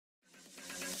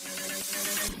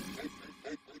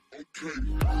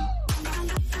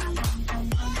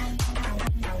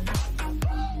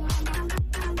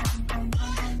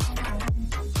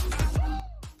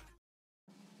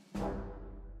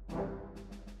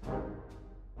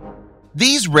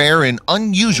These rare and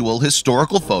unusual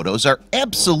historical photos are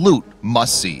absolute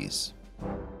must-sees.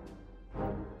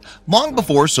 Long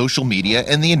before social media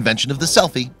and the invention of the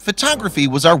selfie, photography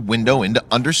was our window into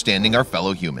understanding our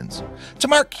fellow humans, to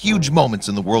mark huge moments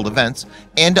in the world events,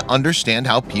 and to understand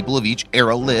how people of each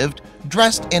era lived,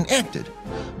 dressed, and acted.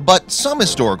 But some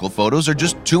historical photos are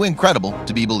just too incredible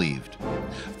to be believed.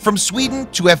 From Sweden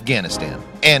to Afghanistan,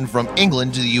 and from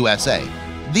England to the USA,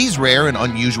 these rare and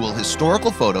unusual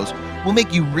historical photos will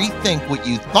make you rethink what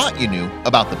you thought you knew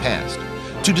about the past,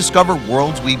 to discover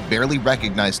worlds we barely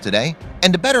recognize today,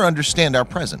 and to better understand our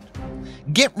present.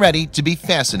 Get ready to be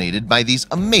fascinated by these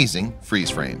amazing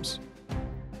freeze frames.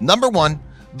 Number 1.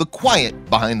 The quiet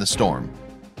behind the storm.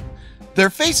 Their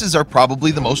faces are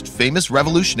probably the most famous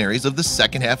revolutionaries of the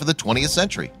second half of the 20th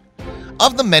century.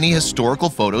 Of the many historical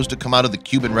photos to come out of the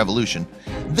Cuban Revolution,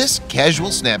 this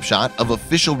casual snapshot of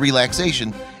official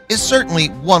relaxation is certainly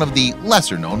one of the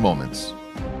lesser-known moments.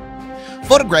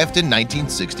 Photographed in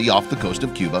 1960 off the coast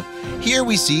of Cuba, here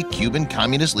we see Cuban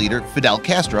communist leader Fidel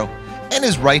Castro and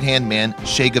his right-hand man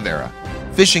Che Guevara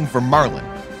fishing for marlin.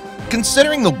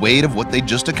 Considering the weight of what they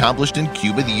just accomplished in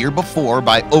Cuba the year before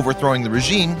by overthrowing the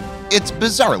regime, it's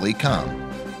bizarrely calm.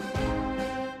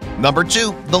 Number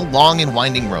 2. The long and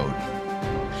winding road.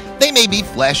 They may be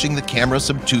flashing the camera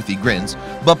some toothy grins,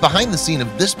 but behind the scene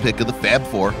of this pic of the Fab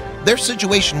Four, their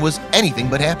situation was anything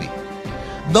but happy.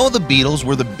 Though the Beatles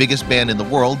were the biggest band in the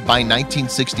world, by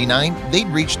 1969 they'd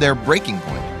reached their breaking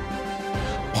point.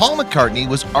 Paul McCartney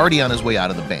was already on his way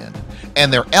out of the band,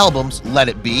 and their albums Let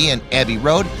It Be and Abbey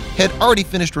Road had already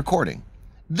finished recording.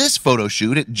 This photo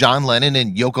shoot at John Lennon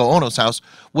and Yoko Ono's house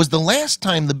was the last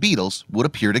time the Beatles would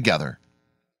appear together.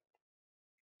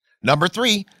 Number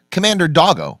 3. Commander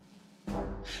Doggo.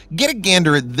 Get a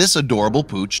gander at this adorable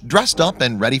pooch dressed up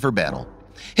and ready for battle.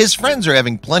 His friends are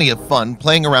having plenty of fun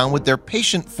playing around with their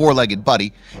patient four-legged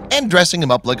buddy and dressing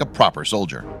him up like a proper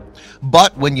soldier.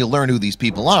 But when you learn who these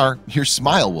people are, your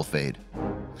smile will fade.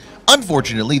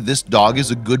 Unfortunately, this dog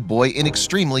is a good boy in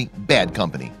extremely bad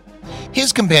company.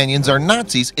 His companions are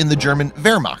Nazis in the German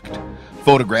Wehrmacht,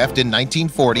 photographed in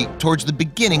 1940 towards the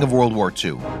beginning of World War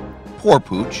II. Poor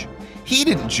pooch, he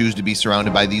didn't choose to be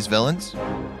surrounded by these villains.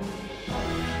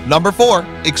 Number 4.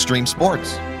 Extreme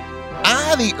sports.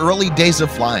 The early days of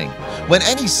flying, when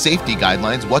any safety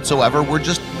guidelines whatsoever were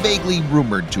just vaguely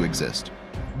rumored to exist.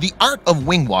 The art of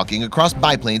wing walking across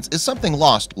biplanes is something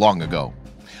lost long ago.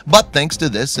 But thanks to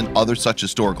this and other such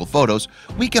historical photos,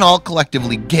 we can all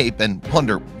collectively gape and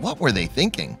wonder, what were they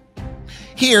thinking?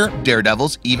 Here,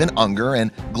 daredevils Even Unger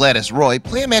and Gladys Roy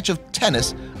play a match of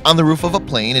tennis on the roof of a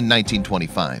plane in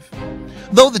 1925.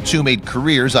 Though the two made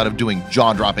careers out of doing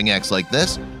jaw-dropping acts like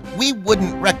this, we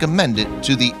wouldn't recommend it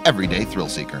to the everyday thrill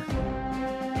seeker.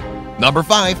 Number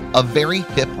 5. A very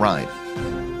hip ride.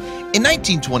 In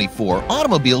 1924,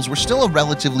 automobiles were still a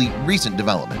relatively recent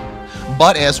development,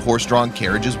 but as horse-drawn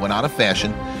carriages went out of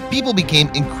fashion, people became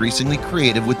increasingly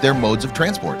creative with their modes of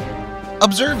transport.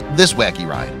 Observe this wacky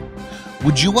ride.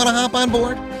 Would you want to hop on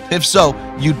board? If so,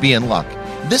 you'd be in luck.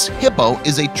 This hippo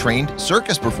is a trained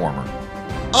circus performer.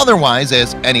 Otherwise,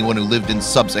 as anyone who lived in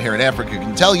sub-Saharan Africa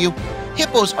can tell you,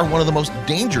 hippos are one of the most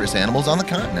dangerous animals on the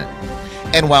continent.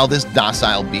 And while this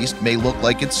docile beast may look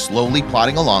like it's slowly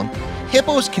plodding along,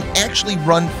 hippos can actually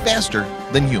run faster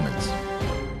than humans.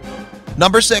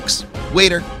 Number 6.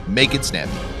 Waiter, make it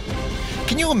snappy.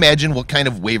 Can you imagine what kind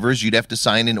of waivers you'd have to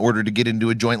sign in order to get into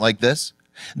a joint like this?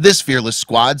 This fearless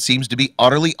squad seems to be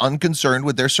utterly unconcerned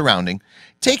with their surrounding,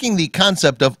 taking the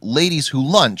concept of ladies who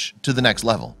lunch to the next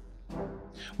level.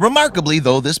 Remarkably,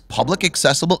 though this public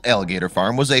accessible alligator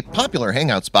farm was a popular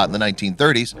hangout spot in the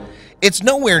 1930s, it's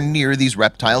nowhere near these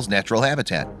reptiles' natural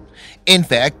habitat. In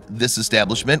fact, this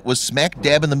establishment was smack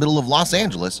dab in the middle of Los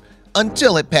Angeles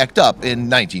until it packed up in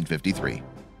 1953.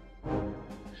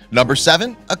 Number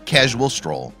 7. A casual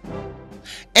stroll.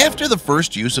 After the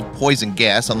first use of poison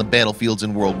gas on the battlefields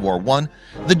in World War I,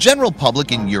 the general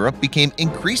public in Europe became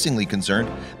increasingly concerned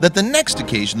that the next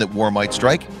occasion that war might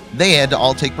strike, they had to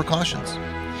all take precautions.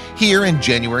 Here in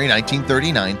January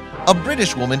 1939, a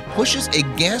British woman pushes a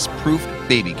gas-proofed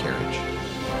baby carriage.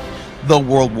 Though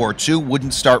World War II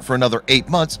wouldn't start for another 8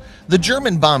 months, the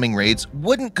German bombing raids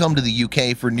wouldn't come to the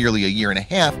UK for nearly a year and a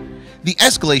half. The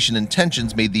escalation in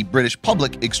tensions made the British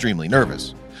public extremely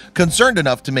nervous, concerned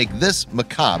enough to make this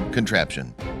macabre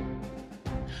contraption.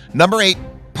 Number 8.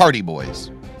 Party boys.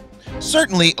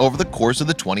 Certainly, over the course of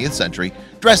the 20th century,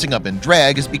 dressing up in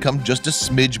drag has become just a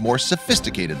smidge more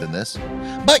sophisticated than this.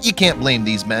 But you can't blame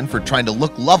these men for trying to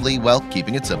look lovely while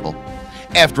keeping it simple.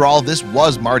 After all, this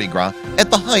was Mardi Gras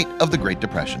at the height of the Great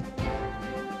Depression.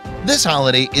 This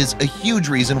holiday is a huge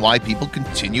reason why people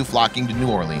continue flocking to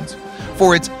New Orleans,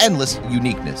 for its endless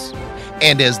uniqueness.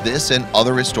 And as this and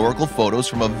other historical photos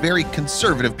from a very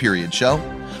conservative period show,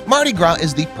 Mardi Gras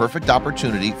is the perfect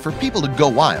opportunity for people to go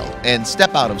wild and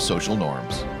step out of social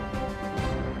norms.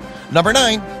 Number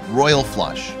 9. Royal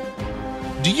Flush.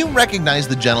 Do you recognize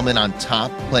the gentleman on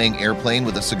top playing airplane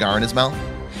with a cigar in his mouth?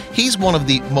 He's one of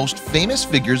the most famous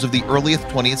figures of the early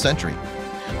 20th century.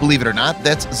 Believe it or not,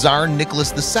 that's Tsar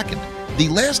Nicholas II, the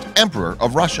last emperor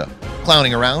of Russia,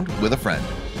 clowning around with a friend.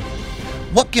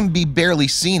 What can be barely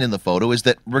seen in the photo is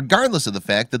that regardless of the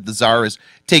fact that the Tsar is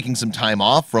taking some time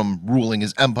off from ruling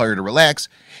his empire to relax,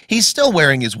 he's still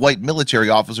wearing his white military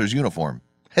officer's uniform.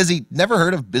 Has he never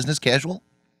heard of business casual?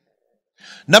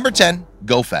 Number 10.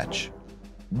 Go fetch.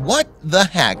 What the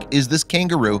heck is this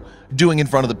kangaroo doing in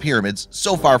front of the pyramids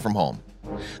so far from home?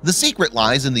 The secret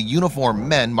lies in the uniformed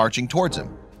men marching towards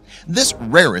him. This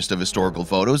rarest of historical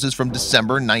photos is from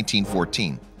December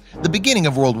 1914, the beginning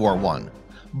of World War I.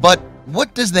 But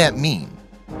what does that mean?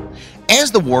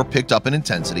 As the war picked up in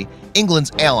intensity,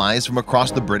 England's allies from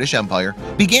across the British Empire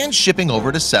began shipping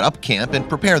over to set up camp and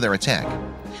prepare their attack.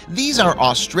 These are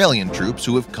Australian troops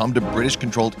who have come to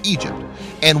British-controlled Egypt,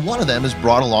 and one of them has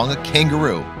brought along a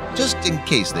kangaroo, just in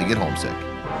case they get homesick.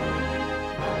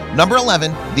 Number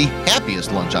 11. The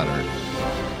happiest lunch on earth.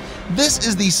 This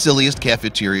is the silliest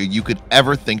cafeteria you could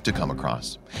ever think to come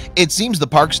across. It seems the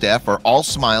park staff are all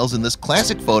smiles in this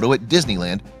classic photo at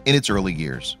Disneyland in its early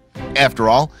years. After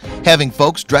all, having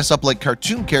folks dress up like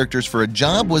cartoon characters for a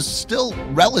job was still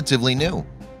relatively new.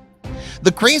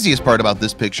 The craziest part about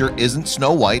this picture isn't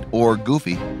Snow White or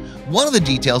Goofy. One of the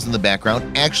details in the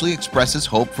background actually expresses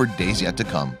hope for days yet to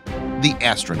come: the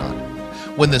astronaut.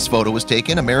 When this photo was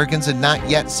taken, Americans had not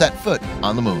yet set foot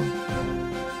on the moon.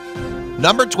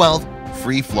 Number 12.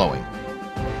 Free flowing.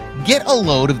 Get a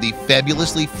load of the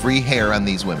fabulously free hair on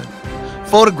these women.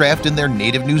 Photographed in their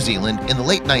native New Zealand in the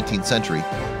late 19th century,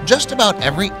 just about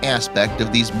every aspect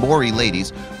of these Maori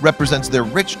ladies represents their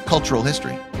rich cultural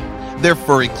history. Their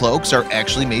furry cloaks are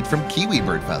actually made from kiwi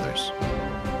bird feathers.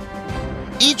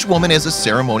 Each woman has a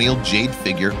ceremonial jade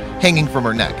figure hanging from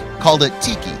her neck called a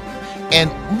tiki, and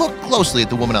look closely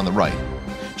at the woman on the right.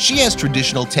 She has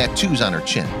traditional tattoos on her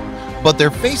chin, but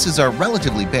their faces are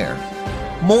relatively bare.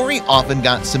 Maori often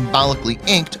got symbolically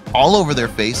inked all over their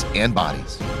face and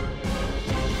bodies.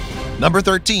 Number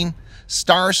 13.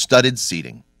 Star-studded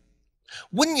seating.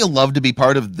 Wouldn't you love to be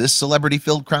part of this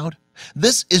celebrity-filled crowd?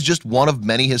 This is just one of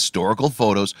many historical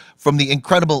photos from the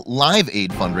incredible Live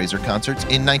Aid fundraiser concerts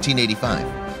in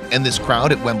 1985, and this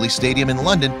crowd at Wembley Stadium in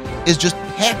London is just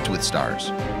packed with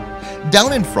stars.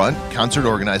 Down in front, concert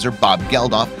organizer Bob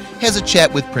Geldof has a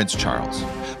chat with Prince Charles.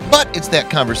 But it's that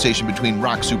conversation between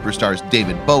rock superstars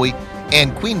David Bowie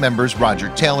and Queen members Roger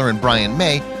Taylor and Brian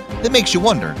May that makes you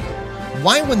wonder,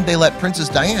 why wouldn't they let Princess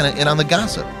Diana in on the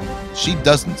gossip? She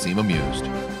doesn't seem amused.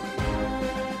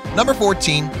 Number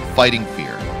 14. Fighting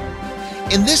fear.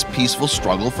 In this peaceful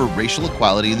struggle for racial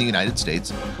equality in the United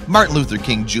States, Martin Luther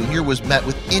King Jr. was met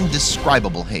with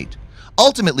indescribable hate,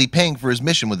 ultimately paying for his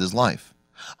mission with his life.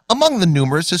 Among the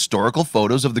numerous historical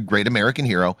photos of the great American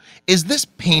hero is this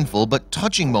painful but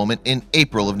touching moment in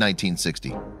April of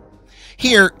 1960.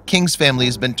 Here, King's family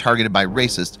has been targeted by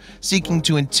racists seeking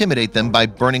to intimidate them by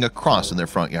burning a cross in their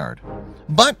front yard.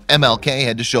 But MLK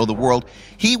had to show the world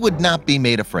he would not be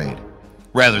made afraid.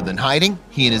 Rather than hiding,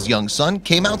 he and his young son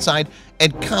came outside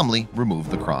and calmly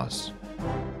removed the cross.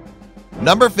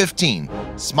 Number 15.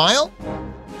 Smile?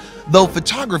 Though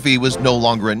photography was no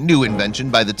longer a new invention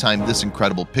by the time this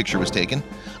incredible picture was taken,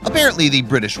 apparently the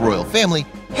British royal family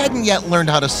hadn't yet learned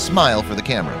how to smile for the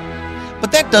camera.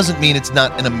 But that doesn't mean it's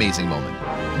not an amazing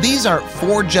moment. These are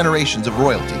 4 generations of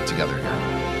royalty together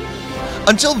here.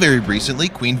 Until very recently,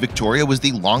 Queen Victoria was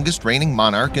the longest reigning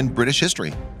monarch in British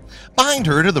history. Behind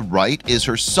her to the right is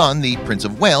her son, the Prince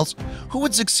of Wales, who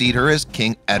would succeed her as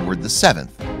King Edward VII.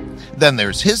 Then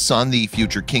there's his son, the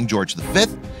future King George V,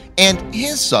 and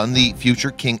his son, the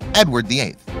future King Edward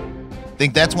VIII.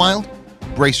 Think that's wild?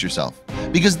 Brace yourself,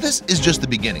 because this is just the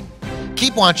beginning.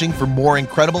 Keep watching for more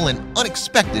incredible and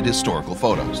unexpected historical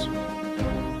photos.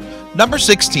 Number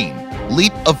 16.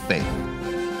 Leap of faith.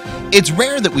 It's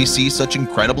rare that we see such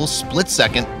incredible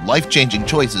split-second, life-changing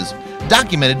choices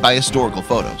documented by historical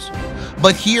photos.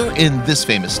 But here in this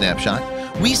famous snapshot,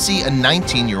 we see a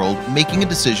 19-year-old making a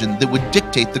decision that would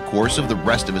dictate the course of the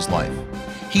rest of his life.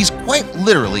 He's quite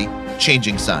literally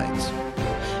changing sides.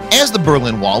 As the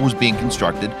Berlin Wall was being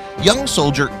constructed, young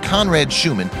soldier Konrad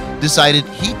Schumann decided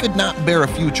he could not bear a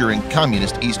future in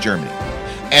communist East Germany.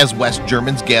 As West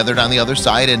Germans gathered on the other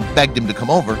side and begged him to come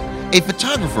over, a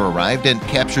photographer arrived and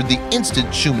captured the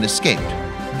instant Schumann escaped,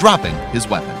 dropping his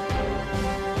weapon.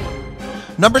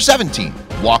 Number 17.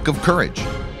 Walk of Courage.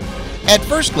 At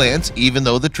first glance, even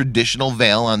though the traditional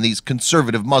veil on these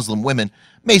conservative Muslim women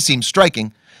may seem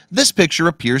striking, this picture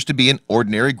appears to be an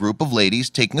ordinary group of ladies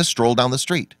taking a stroll down the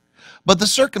street. But the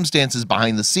circumstances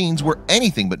behind the scenes were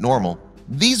anything but normal.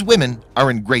 These women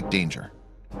are in great danger.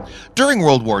 During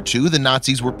World War II, the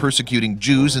Nazis were persecuting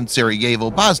Jews in Sarajevo,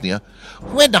 Bosnia,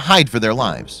 who had to hide for their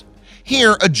lives.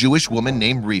 Here, a Jewish woman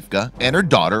named Rivka and her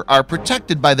daughter are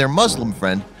protected by their Muslim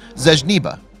friend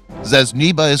Zezniba.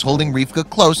 Zezniba is holding Rivka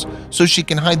close so she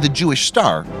can hide the Jewish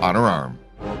star on her arm.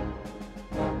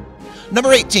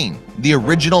 Number 18. The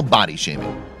original body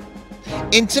shaming.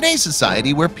 In today's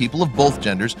society, where people of both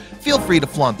genders feel free to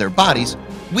flaunt their bodies,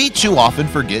 we too often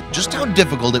forget just how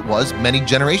difficult it was many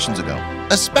generations ago,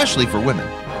 especially for women.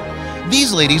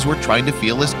 These ladies were trying to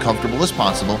feel as comfortable as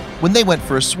possible when they went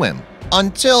for a swim,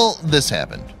 until this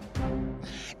happened.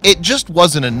 It just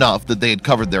wasn't enough that they had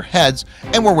covered their heads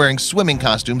and were wearing swimming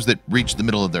costumes that reached the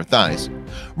middle of their thighs.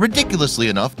 Ridiculously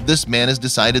enough, this man has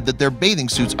decided that their bathing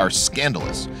suits are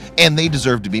scandalous and they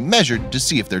deserve to be measured to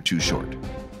see if they're too short.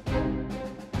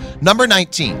 Number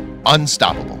 19.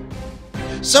 Unstoppable.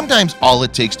 Sometimes all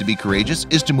it takes to be courageous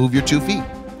is to move your 2 feet.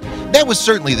 That was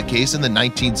certainly the case in the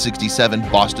 1967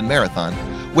 Boston Marathon,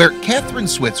 where Catherine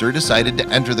Switzer decided to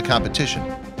enter the competition.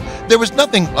 There was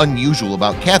nothing unusual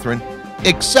about Catherine,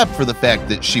 except for the fact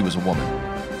that she was a woman.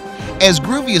 As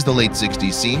groovy as the late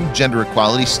 60s seemed, gender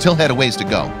equality still had a ways to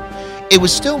go. It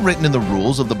was still written in the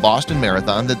rules of the Boston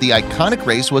Marathon that the iconic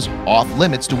race was off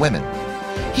limits to women.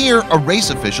 Here, a race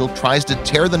official tries to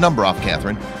tear the number off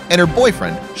Catherine, and her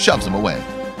boyfriend shoves him away.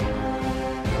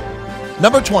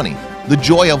 Number 20. The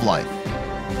joy of life.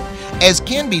 As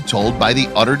can be told by the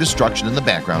utter destruction in the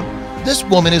background, this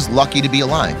woman is lucky to be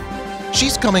alive.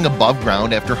 She's coming above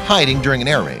ground after hiding during an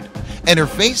air raid, and her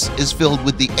face is filled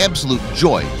with the absolute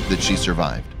joy that she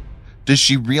survived. Does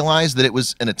she realize that it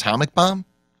was an atomic bomb?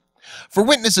 For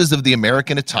witnesses of the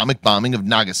American atomic bombing of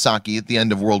Nagasaki at the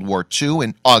end of World War II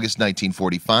in August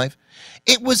 1945,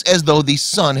 it was as though the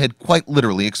sun had quite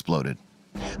literally exploded.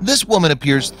 This woman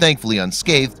appears thankfully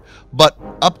unscathed, but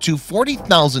up to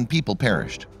 40,000 people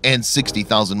perished and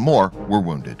 60,000 more were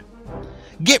wounded.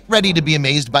 Get ready to be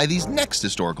amazed by these next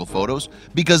historical photos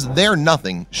because they're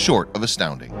nothing short of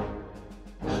astounding.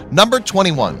 Number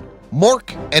 21.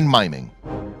 Mork and miming.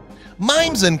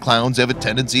 Mimes and clowns have a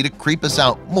tendency to creep us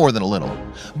out more than a little,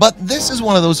 but this is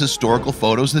one of those historical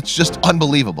photos that's just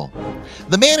unbelievable.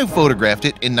 The man who photographed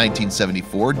it in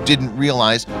 1974 didn't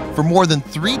realize for more than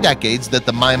 3 decades that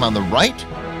the mime on the right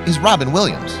is Robin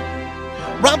Williams.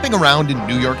 Romping around in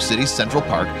New York City's Central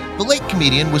Park, the late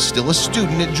comedian was still a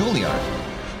student at Juilliard.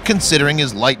 Considering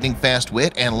his lightning-fast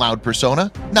wit and loud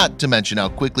persona, not to mention how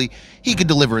quickly he could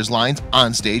deliver his lines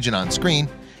on stage and on screen,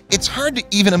 it's hard to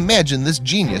even imagine this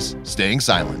genius staying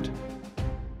silent.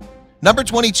 Number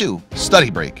 22. Study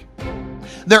break.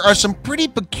 There are some pretty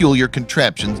peculiar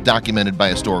contraptions documented by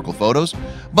historical photos,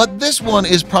 but this one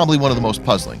is probably one of the most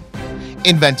puzzling.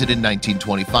 Invented in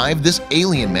 1925, this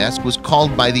alien mask was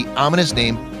called by the ominous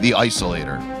name the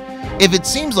Isolator. If it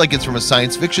seems like it's from a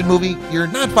science fiction movie, you're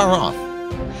not far off.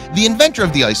 The inventor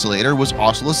of the Isolator was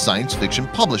also a science fiction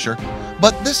publisher,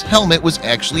 but this helmet was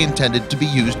actually intended to be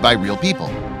used by real people.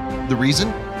 The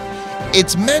reason?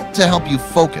 It's meant to help you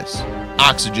focus.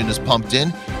 Oxygen is pumped in,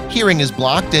 hearing is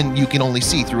blocked, and you can only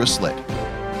see through a slit.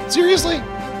 Seriously?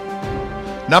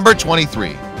 Number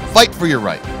 23. Fight for your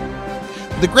right.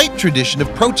 The great tradition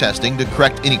of protesting to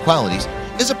correct inequalities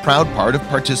is a proud part of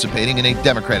participating in a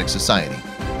democratic society.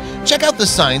 Check out the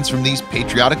signs from these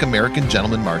patriotic American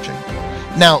gentlemen marching.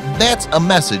 Now, that's a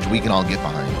message we can all get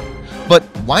behind. But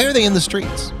why are they in the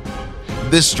streets?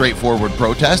 This straightforward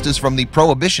protest is from the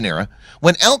Prohibition era,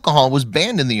 when alcohol was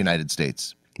banned in the United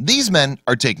States. These men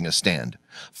are taking a stand,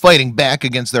 fighting back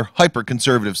against their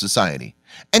hyper-conservative society,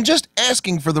 and just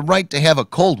asking for the right to have a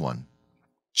cold one.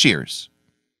 Cheers.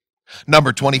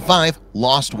 Number 25.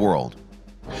 Lost World.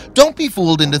 Don't be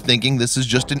fooled into thinking this is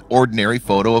just an ordinary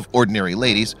photo of ordinary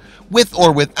ladies with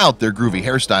or without their groovy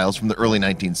hairstyles from the early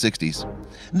 1960s.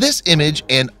 This image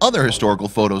and other historical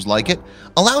photos like it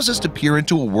allows us to peer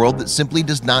into a world that simply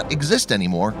does not exist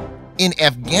anymore in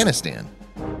Afghanistan.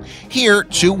 Here,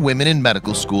 2 women in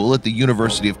medical school at the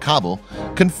University of Kabul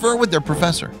confer with their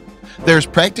professor. There's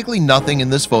practically nothing in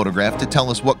this photograph to tell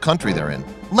us what country they're in,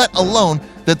 let alone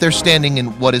that they're standing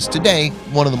in what is today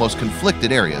one of the most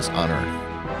conflicted areas on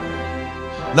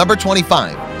Earth. Number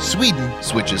 25. Sweden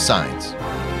switches sides.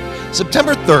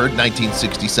 September 3rd,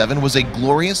 1967 was a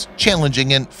glorious,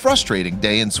 challenging, and frustrating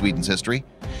day in Sweden's history.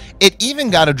 It even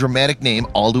got a dramatic name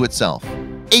all to itself,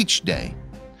 H-Day.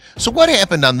 So what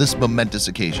happened on this momentous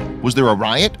occasion? Was there a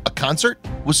riot, a concert?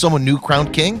 Was someone new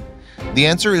crowned king? The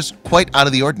answer is quite out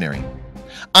of the ordinary.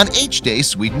 On H-Day,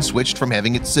 Sweden switched from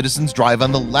having its citizens drive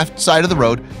on the left side of the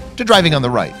road to driving on the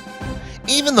right.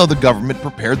 Even though the government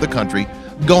prepared the country,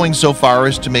 going so far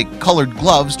as to make colored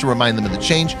gloves to remind them of the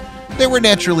change, there were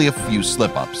naturally a few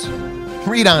slip-ups.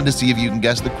 Read on to see if you can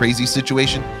guess the crazy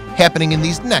situation happening in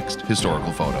these next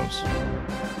historical photos.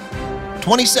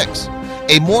 26.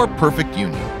 A more perfect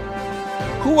union.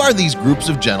 Who are these groups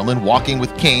of gentlemen walking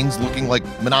with canes looking like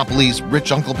Monopoly's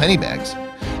rich Uncle Pennybags?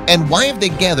 And why have they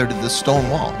gathered at this stone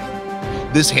wall?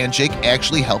 This handshake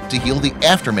actually helped to heal the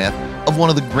aftermath of one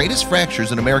of the greatest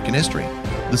fractures in American history,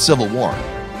 the Civil War.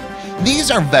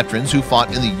 These are veterans who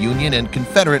fought in the Union and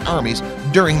Confederate armies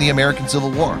during the American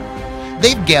Civil War.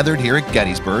 They've gathered here at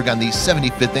Gettysburg on the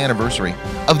 75th anniversary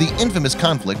of the infamous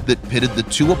conflict that pitted the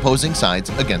two opposing sides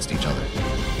against each other.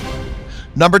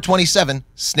 Number 27.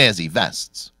 Snazzy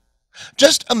vests.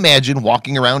 Just imagine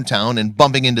walking around town and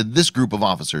bumping into this group of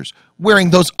officers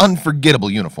wearing those unforgettable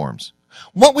uniforms.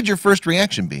 What would your first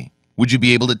reaction be? Would you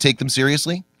be able to take them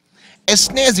seriously? As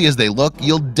snazzy as they look,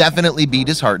 you'll definitely be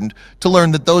disheartened to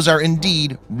learn that those are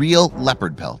indeed real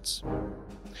leopard pelts.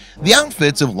 The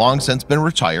outfits have long since been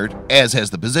retired, as has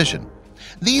the position.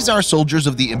 These are soldiers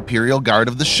of the Imperial Guard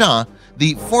of the Shah,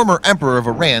 the former emperor of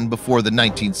Iran before the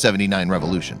 1979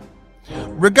 revolution.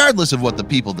 Regardless of what the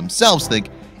people themselves think,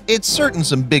 it's certain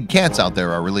some big cats out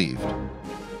there are relieved.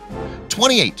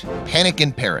 28. Panic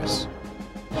in Paris.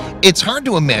 It's hard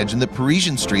to imagine that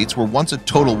Parisian streets were once a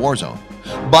total war zone,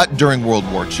 but during World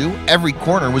War II, every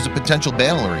corner was a potential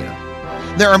battle arena.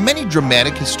 There are many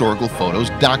dramatic historical photos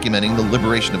documenting the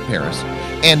liberation of Paris,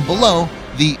 and below,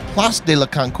 the Place de la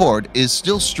Concorde is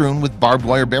still strewn with barbed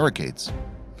wire barricades.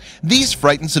 These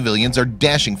frightened civilians are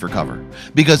dashing for cover,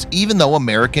 because even though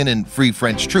American and Free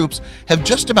French troops have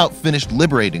just about finished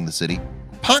liberating the city,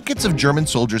 pockets of German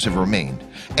soldiers have remained,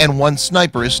 and one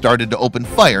sniper has started to open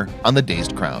fire on the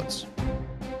dazed crowds.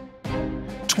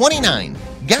 29.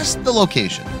 Guess the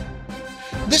location.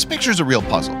 This picture's a real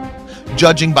puzzle.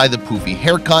 Judging by the poofy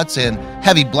haircuts and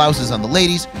heavy blouses on the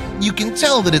ladies, you can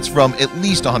tell that it's from at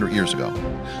least 100 years ago.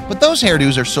 But those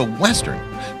hairdos are so Western,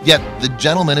 yet the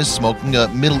gentleman is smoking a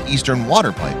Middle Eastern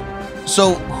water pipe.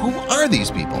 So who are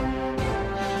these people?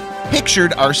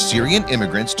 Pictured are Syrian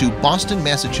immigrants to Boston,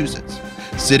 Massachusetts,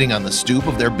 sitting on the stoop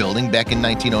of their building back in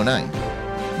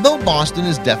 1909. Though Boston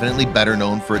is definitely better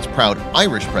known for its proud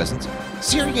Irish presence,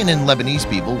 Syrian and Lebanese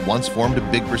people once formed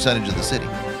a big percentage of the city.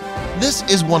 This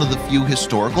is one of the few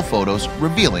historical photos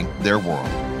revealing their world.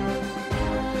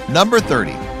 Number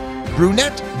 30.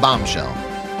 Brunette bombshell.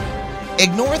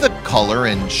 Ignore the color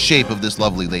and shape of this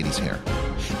lovely lady's hair.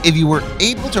 If you were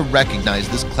able to recognize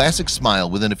this classic smile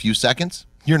within a few seconds,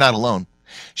 you're not alone.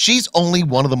 She's only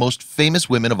one of the most famous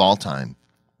women of all time.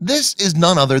 This is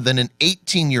none other than an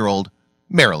 18-year-old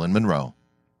Marilyn Monroe.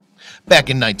 Back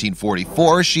in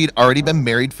 1944, she'd already been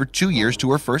married for 2 years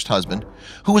to her first husband,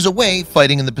 who was away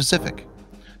fighting in the Pacific.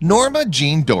 Norma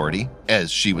Jean Doherty,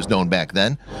 as she was known back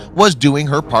then, was doing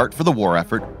her part for the war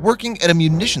effort, working at a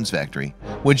munitions factory,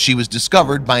 when she was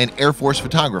discovered by an Air Force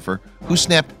photographer who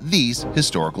snapped these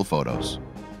historical photos.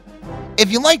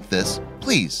 If you liked this,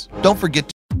 please don't forget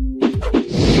to